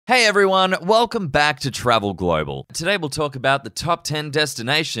Hey everyone, welcome back to Travel Global. Today we'll talk about the top 10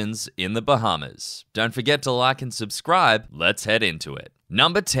 destinations in the Bahamas. Don't forget to like and subscribe. Let's head into it.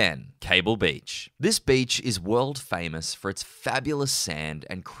 Number 10, Cable Beach. This beach is world famous for its fabulous sand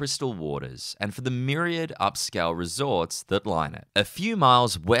and crystal waters and for the myriad upscale resorts that line it. A few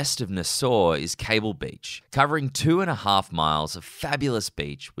miles west of Nassau is Cable Beach, covering 2.5 miles of fabulous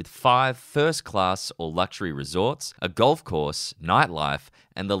beach with 5 first-class or luxury resorts, a golf course, nightlife,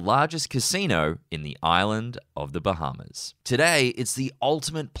 and the largest casino in the island of the Bahamas. Today, it's the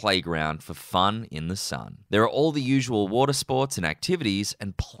ultimate playground for fun in the sun. There are all the usual water sports and activities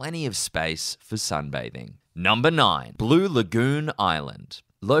and plenty of space for sunbathing. Number 9, Blue Lagoon Island.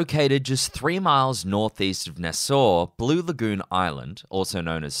 Located just 3 miles northeast of Nassau, Blue Lagoon Island, also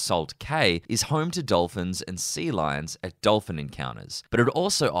known as Salt Cay, is home to dolphins and sea lions at dolphin encounters, but it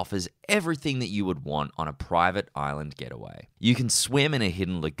also offers everything that you would want on a private island getaway. You can swim in a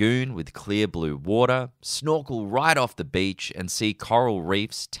hidden lagoon with clear blue water, snorkel right off the beach and see coral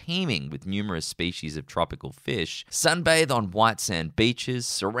reefs teeming with numerous species of tropical fish, sunbathe on white sand beaches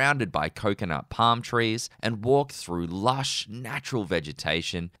surrounded by coconut palm trees, and walk through lush, natural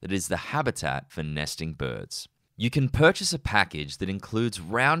vegetation that is the habitat for nesting birds. You can purchase a package that includes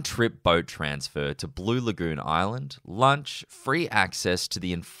round-trip boat transfer to Blue Lagoon Island, lunch, free access to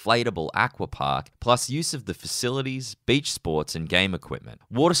the inflatable aqua park, plus use of the facilities, beach sports, and game equipment.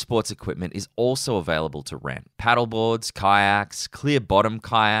 Water sports equipment is also available to rent. Paddleboards, kayaks, clear bottom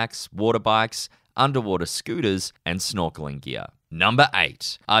kayaks, water bikes, underwater scooters, and snorkeling gear. Number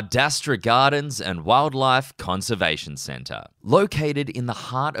 8, Ardastra Gardens and Wildlife Conservation Center. Located in the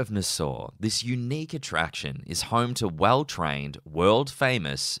heart of Nassau, this unique attraction is home to well-trained,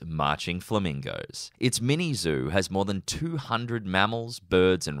 world-famous marching flamingos. Its mini zoo has more than 200 mammals,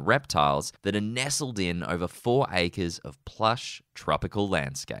 birds, and reptiles that are nestled in over 4 acres of plush, tropical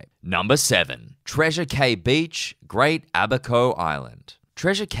landscape. Number 7, Treasure Cay Beach, Great Abaco Island.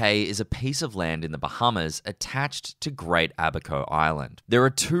 Treasure Cay is a piece of land in the Bahamas attached to Great Abaco Island. There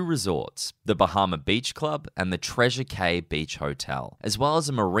are 2 resorts, the Bahama Beach Club and the Treasure Cay Beach Hotel, as well as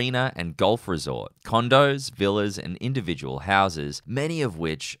a marina and golf resort, condos, villas, and individual houses, many of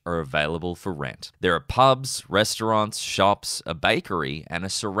which are available for rent. There are pubs, restaurants, shops, a bakery, and a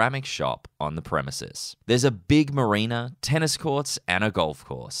ceramic shop on the premises. There's a big marina, tennis courts, and a golf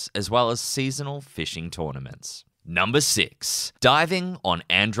course, as well as seasonal fishing tournaments. Number 6, diving on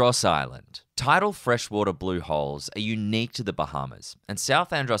Andros Island. Tidal freshwater blue holes are unique to the Bahamas, and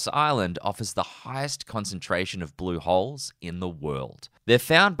South Andros Island offers the highest concentration of blue holes in the world. They're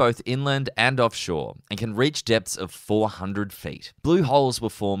found both inland and offshore and can reach depths of 400 feet. Blue holes were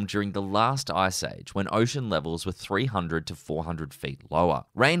formed during the last ice age when ocean levels were 300 to 400 feet lower.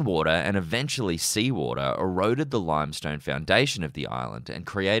 Rainwater and eventually seawater eroded the limestone foundation of the island and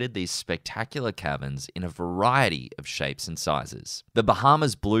created these spectacular caverns in a variety of shapes and sizes. The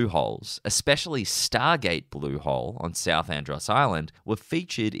Bahamas blue holes, especially Stargate Blue Hole on South Andros Island, were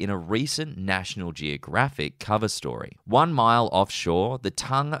featured in a recent National Geographic cover story. 1 mile offshore, the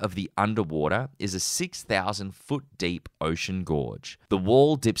tongue of the underwater is a 6,000-foot deep ocean gorge. The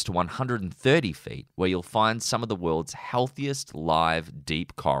wall dips to 130 feet, where you'll find some of the world's healthiest live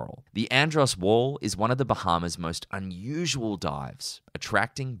deep coral. The Andros Wall is one of the Bahamas' most unusual dives,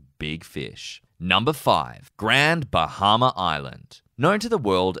 attracting big fish. Number 5, Grand Bahama Island. Known to the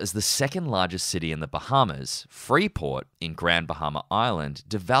world as the second largest city in the Bahamas, Freeport in Grand Bahama Island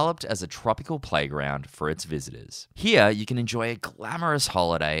developed as a tropical playground for its visitors. Here, you can enjoy a glamorous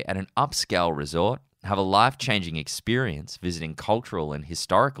holiday at an upscale resort, have a life-changing experience visiting cultural and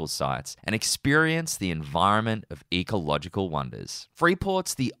historical sites, and experience the environment of ecological wonders.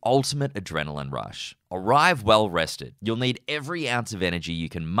 Freeport's the ultimate adrenaline rush. Arrive well-rested. You'll need every ounce of energy you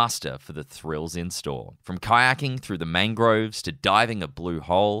can muster for the thrills in store. From kayaking through the mangroves to diving a blue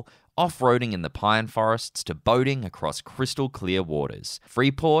hole, off-roading in the pine forests to boating across crystal clear waters,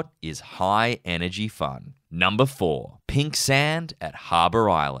 Freeport is high-energy fun. Number 4, Pink Sand at Harbour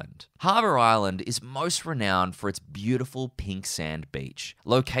Island. Harbour Island is most renowned for its beautiful pink sand beach,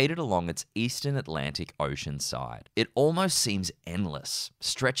 located along its eastern Atlantic Ocean side. It almost seems endless,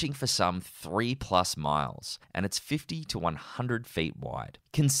 stretching for some 3+ miles, and it's 50 to 100 feet wide.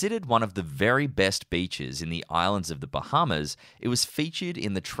 Considered one of the very best beaches in the islands of the Bahamas, it was featured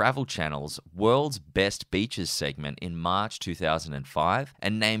in the Travel Channel's World's Best Beaches segment in March 2005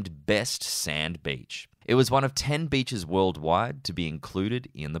 and named Best Sand Beach. It was one of 10 beaches worldwide to be included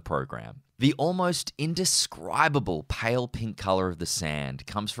in the program. The almost indescribable pale pink color of the sand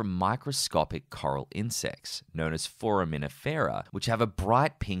comes from microscopic coral insects, known as foraminifera, which have a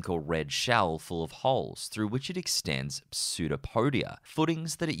bright pink or red shell full of holes through which it extends pseudopodia,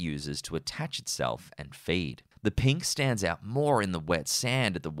 footings that it uses to attach itself and feed. The pink stands out more in the wet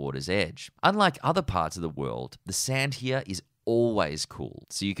sand at the water's edge. Unlike other parts of the world, the sand here is always cool,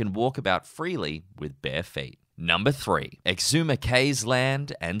 so you can walk about freely with bare feet. Number 3. Exuma Cays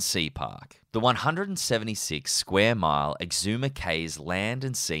Land and Sea Park. The 176 square mile Exuma Cays Land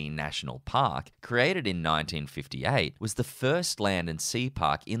and Sea National Park, created in 1958, was the first land and sea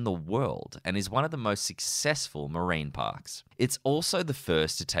park in the world and is one of the most successful marine parks. It's also the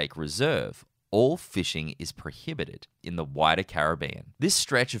first to take reserve. All fishing is prohibited in the wider Caribbean. This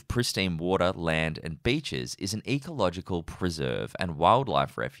stretch of pristine water, land, and beaches is an ecological preserve and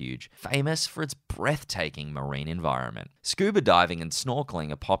wildlife refuge famous for its breathtaking marine environment. Scuba diving and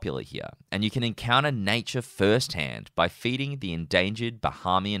snorkeling are popular here, and you can encounter nature firsthand by feeding the endangered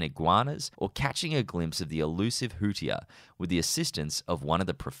Bahamian iguanas or catching a glimpse of the elusive hutia with the assistance of one of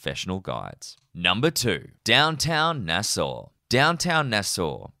the professional guides. Number 2. Downtown Nassau. Downtown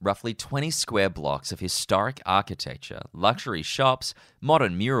Nassau, roughly 20 square blocks of historic architecture, luxury shops,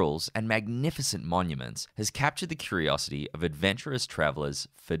 modern murals, and magnificent monuments, has captured the curiosity of adventurous travelers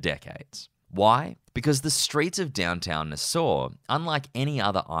for decades. Why? Because the streets of downtown Nassau, unlike any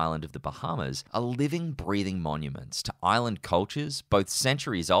other island of the Bahamas, are living, breathing monuments to island cultures both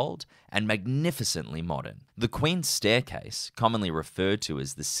centuries old and magnificently modern. The Queen's Staircase, commonly referred to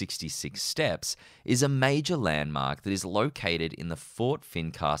as the 66 Steps, is a major landmark that is located in the Fort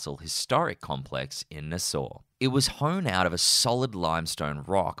Fincastle Historic Complex in Nassau. It was hewn out of a solid limestone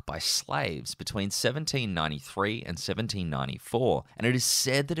rock by slaves between 1793 and 1794, and it is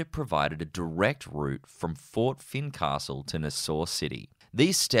said that it provided a direct route from Fort Fincastle to Nassau City.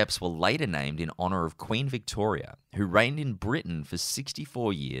 These steps were later named in honour of Queen Victoria, who reigned in Britain for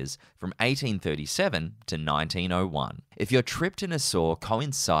 64 years from 1837 to 1901. If your trip to Nassau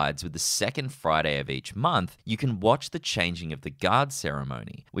coincides with the second Friday of each month, you can watch the changing of the guard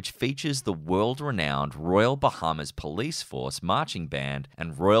ceremony, which features the world-renowned Royal Bahamas Police Force Marching Band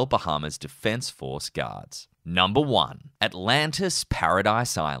and Royal Bahamas Defence Force Guards. Number 1. Atlantis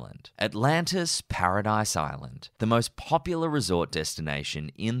Paradise Island. Atlantis Paradise Island, the most popular resort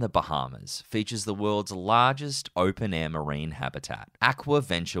destination in the Bahamas, features the world's largest open-air marine habitat, Aqua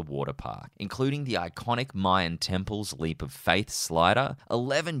Venture Water Park, including the iconic Mayan Temple's Leap of Faith slider,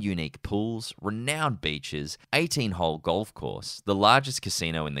 11 unique pools, renowned beaches, 18-hole golf course, the largest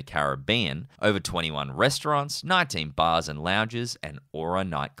casino in the Caribbean, over 21 restaurants, 19 bars and lounges, and Aura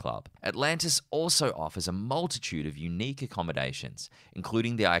nightclub. Atlantis also offers a multitude of unique accommodations,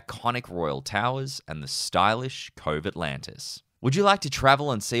 including the iconic Royal Towers and the stylish Cove Atlantis. Would you like to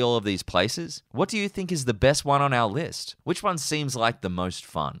travel and see all of these places? What do you think is the best one on our list? Which one seems like the most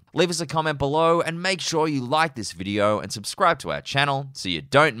fun? Leave us a comment below and make sure you like this video and subscribe to our channel so you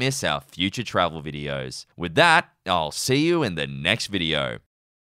don't miss our future travel videos. With that, I'll see you in the next video.